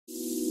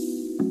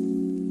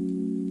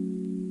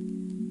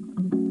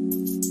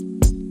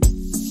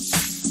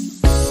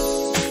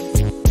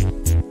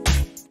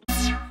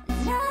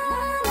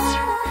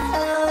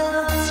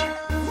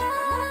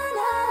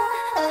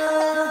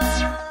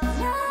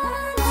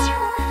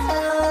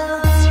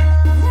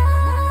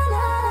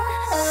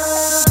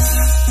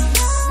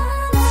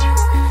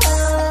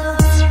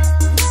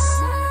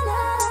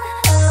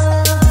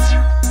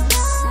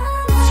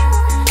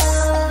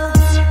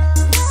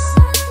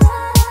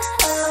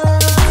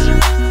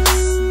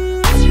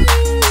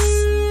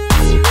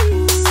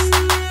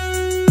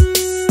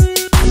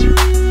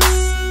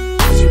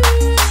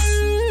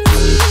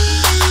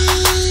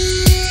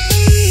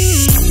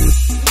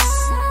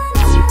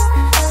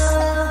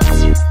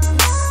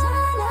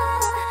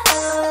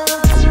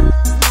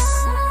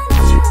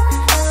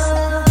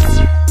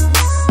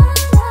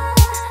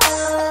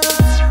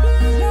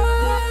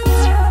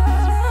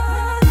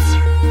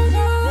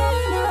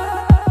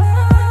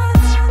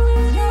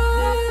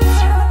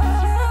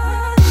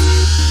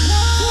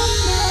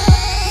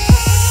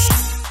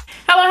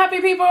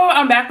people,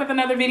 I'm back with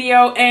another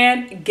video,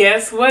 and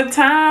guess what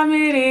time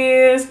it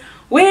is?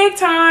 Wig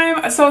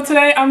time. So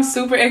today I'm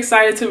super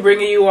excited to bring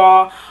you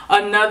all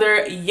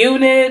another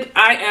unit.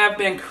 I have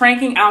been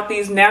cranking out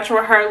these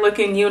natural hair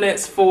looking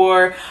units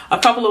for a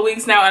couple of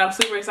weeks now, and I'm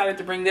super excited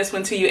to bring this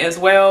one to you as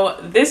well.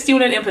 This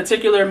unit in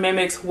particular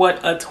mimics what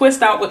a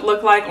twist out would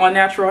look like on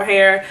natural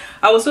hair.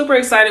 I was super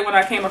excited when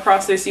I came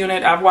across this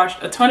unit. I've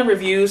watched a ton of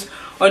reviews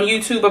on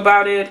YouTube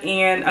about it,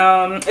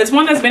 and it's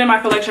one that's been in my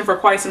collection for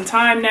quite some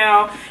time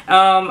now.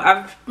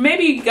 I've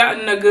maybe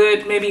gotten a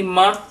good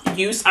month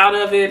use out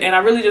of it, and I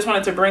really just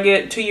wanted to bring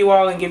it to you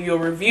all and give you a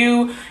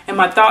review and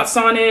my thoughts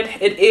on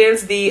it. It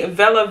is the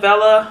Vella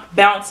Vella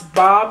Bounce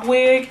Bob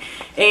wig,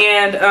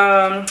 and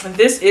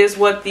this is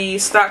what the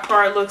stock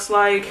card looks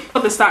like.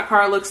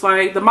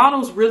 The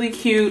model's really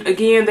cute.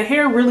 Again, the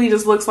hair really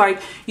just looks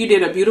like you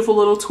did a beautiful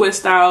little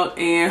twist out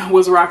and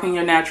was rocking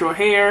your natural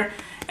hair.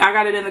 I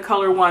got it in the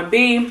color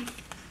 1B.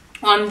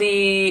 On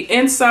the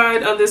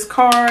inside of this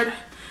card,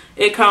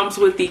 it comes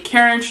with the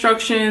care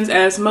instructions,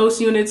 as most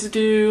units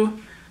do.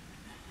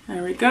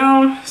 There we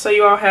go. So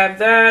you all have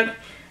that.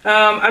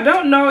 I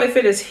don't know if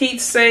it is heat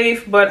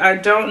safe, but I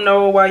don't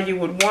know why you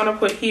would want to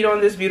put heat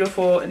on this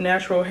beautiful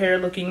natural hair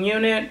looking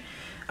unit.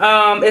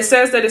 It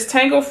says that it's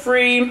tangle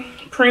free,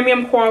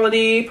 premium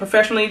quality,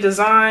 professionally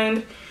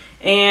designed,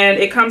 and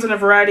it comes in a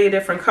variety of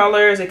different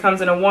colors. It comes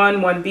in a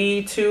 1,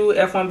 1B, 2,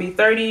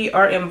 F1B30,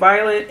 RM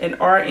Violet, and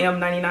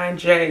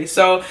RM99J.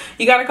 So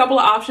you got a couple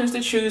of options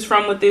to choose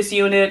from with this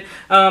unit.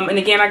 And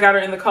again, I got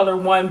her in the color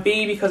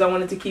 1B because I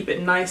wanted to keep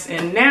it nice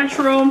and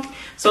natural.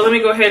 So let me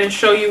go ahead and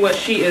show you what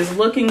she is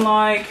looking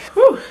like.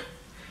 Whew.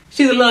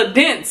 She's a little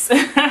dense.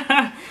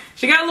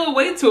 She got a little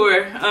weight to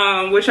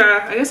her, which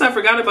I guess I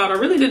forgot about. I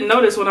really didn't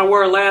notice when I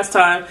wore her last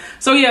time.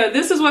 So yeah,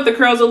 this is what the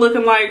curls are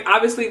looking like.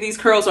 Obviously, these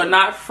curls are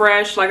not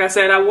fresh. Like I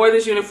said, I wore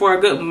this unit for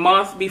a good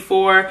month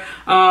before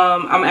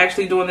I'm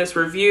actually doing this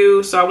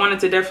review. So I wanted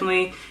to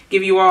definitely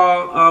give you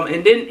all an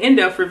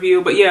in-depth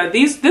review. But yeah,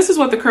 this is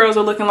what the curls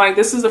are looking like.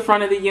 This is the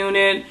front of the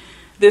unit.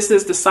 This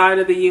is the side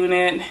of the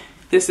unit.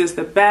 This is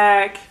the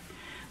back.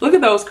 Look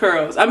at those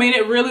curls. I mean,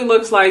 it really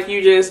looks like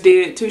you just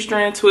did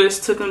 2-strand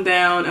twists, took them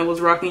down, and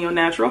was rocking your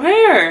natural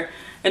hair.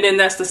 And then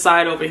that's the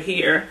side over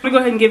here. I'm gonna go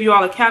ahead and give you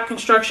all a cap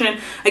construction.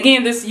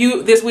 Again, this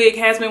wig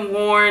has been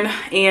worn,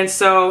 and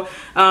so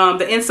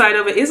the inside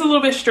of it is a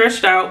little bit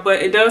stretched out,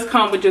 but it does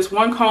come with just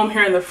one comb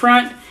here in the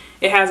front.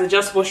 It has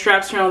adjustable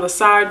straps here on the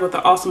side with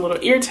an awesome little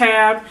ear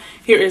tab.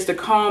 Here is the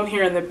comb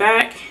here in the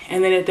back,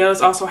 and then it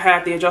does also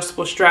have the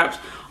adjustable straps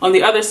on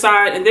the other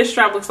side, and this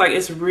strap looks like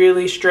it's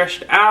really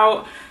stretched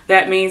out.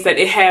 That means that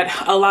it had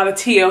a lot of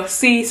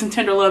TLC, some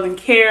tender love and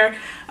care,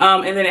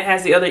 and then it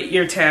has the other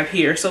ear tab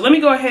here. So let me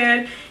go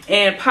ahead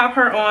and pop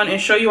her on and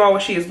show you all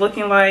what she is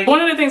looking like.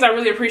 One of the things I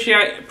really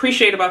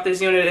appreciate about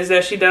this unit is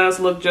that she does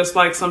look just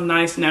like some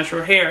nice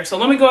natural hair. So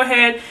let me go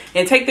ahead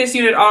and take this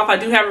unit off. I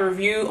do have a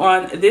review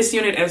on this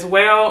unit as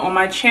well on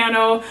my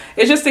channel.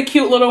 It's just a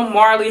cute little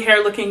Marley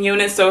hair looking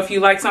unit. So if you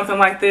like something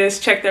like this,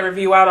 check that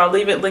review out. I'll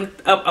leave it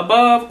linked up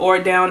above or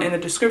down in the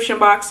description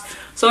box.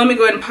 So let me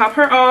go ahead and pop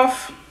her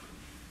off.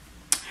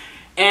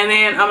 And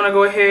then I'm gonna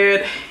go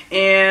ahead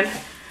and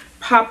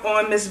pop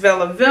on Miss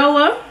Vella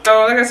Vella.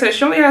 So like I said,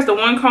 she only has the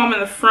one comb in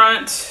the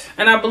front,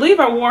 and I believe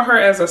I wore her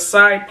as a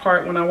side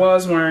part when I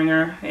was wearing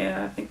her.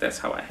 Yeah, I think that's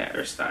how I had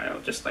her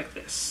styled, just like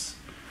this.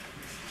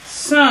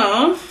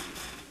 So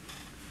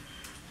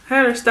I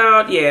had her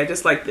styled, yeah,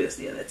 just like this.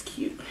 Yeah, that's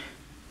cute.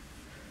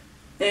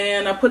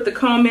 And I put the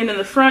comb in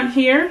the front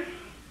here,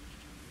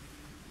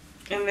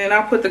 and then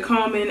I'll put the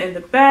comb in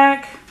the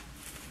back.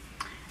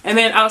 And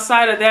then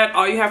outside of that,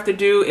 all you have to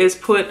do is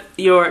put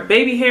your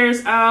baby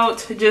hairs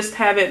out. Just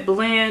have it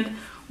blend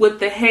with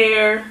the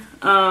hair.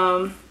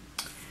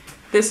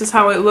 This is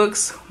how it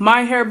looks.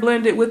 My hair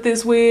blended with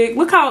this wig.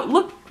 Look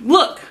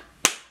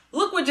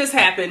what just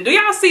happened. Do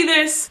y'all see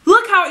this?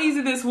 Look how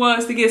easy this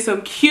was to get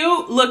some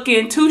cute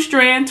looking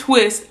 2-strand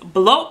twist,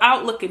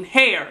 blowout looking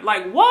hair.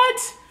 Like, what?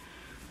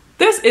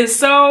 This is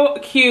so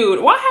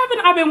cute. Why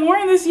haven't I been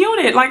wearing this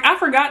unit? Like, I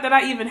forgot that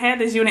I even had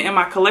this unit in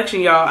my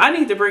collection, y'all. I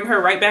need to bring her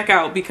right back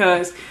out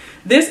because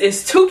this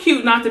is too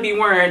cute not to be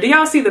wearing. Do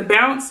y'all see the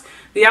bounce?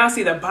 Do y'all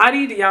see the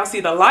body? Do y'all see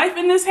the life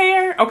in this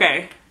hair?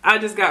 Okay, I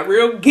just got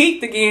real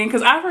geeked again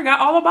because I forgot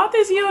all about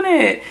this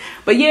unit.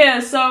 But yeah,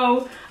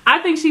 so I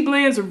think she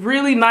blends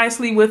really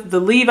nicely with the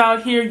leave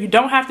out here. You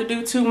don't have to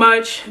do too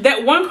much.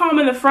 That one comb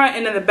in the front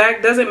and in the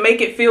back doesn't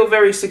make it feel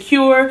very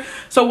secure.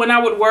 So when I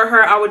would wear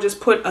her, I would just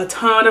put a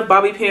ton of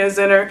bobby pins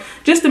in her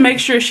just to make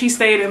sure she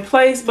stayed in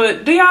place.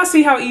 But do y'all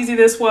see how easy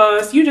this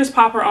was? You just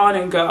pop her on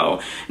and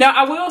go. Now,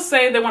 I will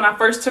say that when I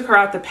first took her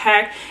out the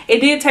pack, it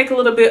did take a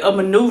little bit of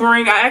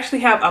maneuvering. I actually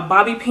have a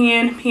bobby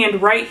pin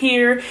pinned right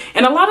here.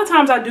 And a lot of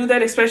times I do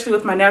that, especially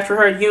with my natural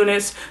hair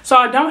units. So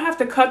I don't have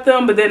to cut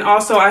them, but then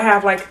also I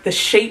have like the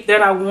shape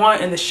that I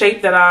want and the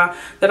shape that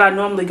I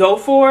normally go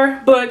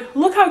for. But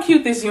look how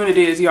cute this unit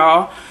is,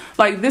 y'all.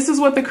 Like, this is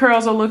what the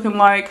curls are looking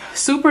like.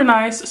 Super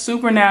nice,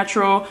 super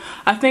natural.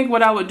 I think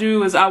what I would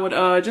do is I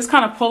would just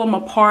kind of pull them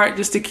apart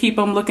just to keep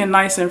them looking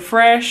nice and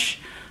fresh.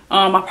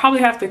 I'll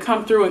probably have to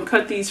come through and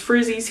cut these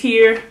frizzies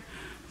here.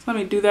 So let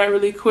me do that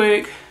really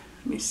quick.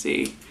 Let me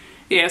see.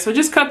 Yeah, so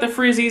just cut the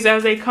frizzies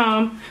as they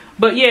come.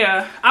 But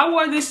yeah, I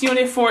wore this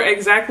unit for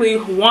exactly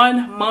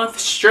 1 month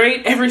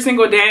straight every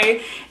single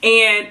day,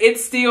 and it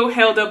still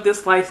held up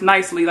this life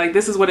nicely. Like,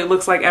 this is what it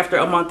looks like after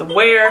a month of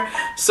wear.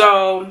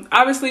 So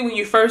obviously when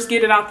you first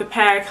get it out the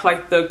pack,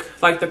 like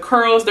the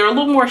curls, they're a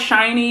little more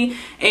shiny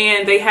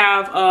and they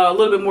have a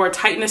little bit more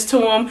tightness to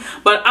them.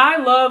 But I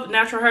love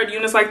natural hair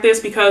units like this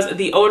because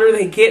the older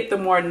they get, the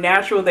more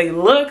natural they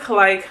look.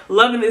 Like,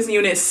 loving this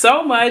unit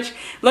so much.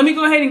 Let me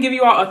go ahead and give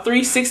you all a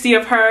 360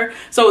 of her.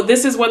 So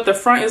this is what the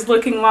front is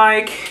looking like.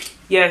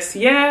 Yes,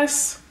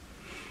 yes.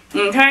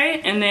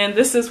 Okay, and then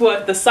this is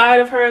what the side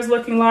of her is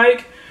looking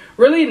like.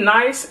 Really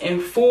nice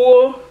and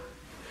full.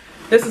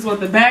 This is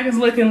what the back is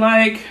looking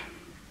like.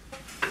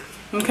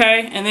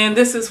 Okay, and then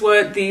this is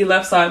what the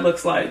left side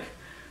looks like.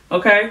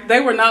 Okay, they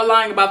were not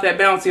lying about that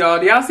bounce, y'all.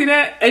 Do y'all see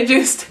that?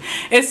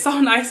 It's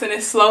so nice and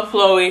it's slow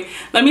flowy.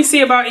 Let me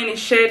see about any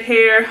shed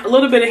hair. A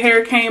little bit of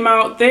hair came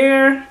out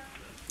there.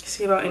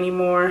 See about any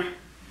more.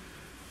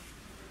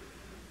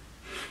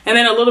 And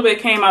then a little bit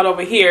came out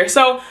over here.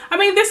 So, I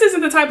mean, this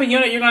isn't the type of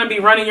unit you're going to be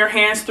running your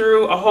hands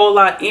through a whole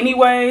lot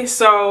anyway.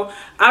 So,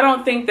 I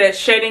don't think that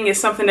shedding is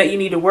something that you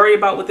need to worry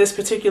about with this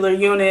particular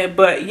unit.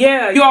 But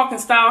yeah, you all can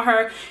style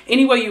her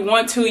any way you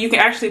want to. You can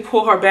actually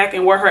pull her back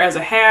and wear her as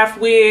a half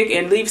wig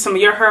and leave some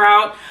of your hair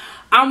out.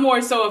 I'm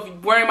more so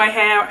of wearing my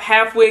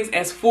half wigs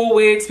as full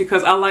wigs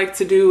because I like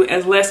to do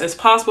as less as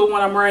possible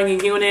when I'm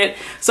wearing a unit.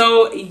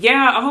 So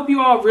yeah, I hope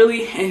you all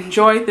really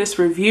enjoyed this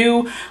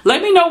review.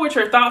 Let me know what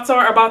your thoughts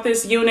are about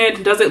this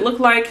unit. Does it look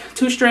like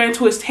 2-strand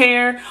twist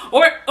hair?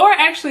 Or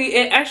actually,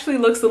 it actually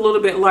looks a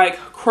little bit like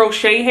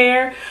crochet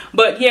hair.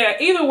 But yeah,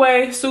 either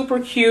way, super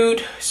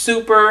cute,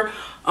 super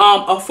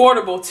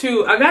affordable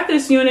too. I got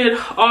this unit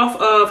off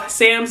of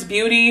Sam's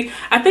Beauty.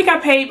 I think I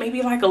paid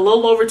maybe like a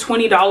little over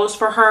 $20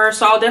 for her,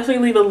 so I'll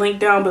definitely leave a link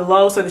down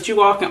below so that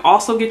you all can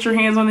also get your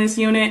hands on this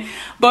unit.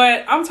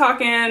 But I'm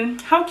talking,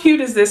 how cute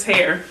is this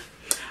hair?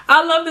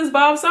 I love this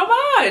bob so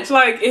much.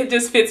 Like, it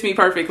just fits me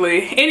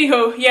perfectly.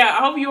 Anywho, yeah,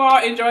 I hope you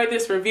all enjoyed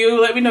this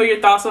review. Let me know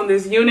your thoughts on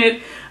this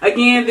unit.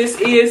 Again,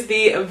 this is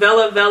the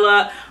Vella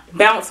Vella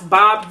bounce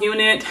bob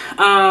unit.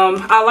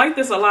 I like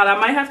this a lot. I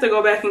might have to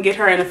go back and get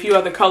her in a few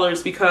other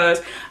colors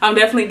because I'm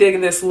definitely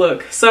digging this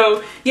look.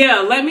 So yeah,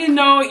 let me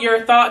know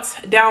your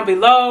thoughts down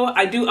below.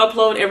 I do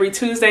upload every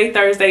Tuesday,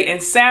 Thursday,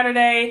 and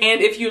Saturday.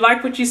 And if you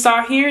like what you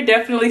saw here,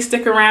 definitely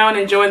stick around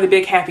and join the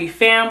big happy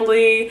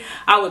family.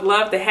 I would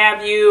love to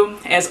have you.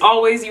 As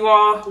always, you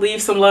all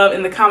leave some love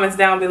in the comments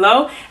down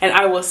below, and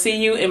I will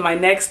see you in my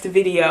next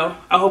video.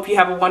 I hope you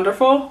have a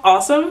wonderful,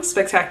 awesome,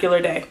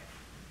 spectacular day.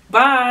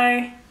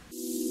 Bye.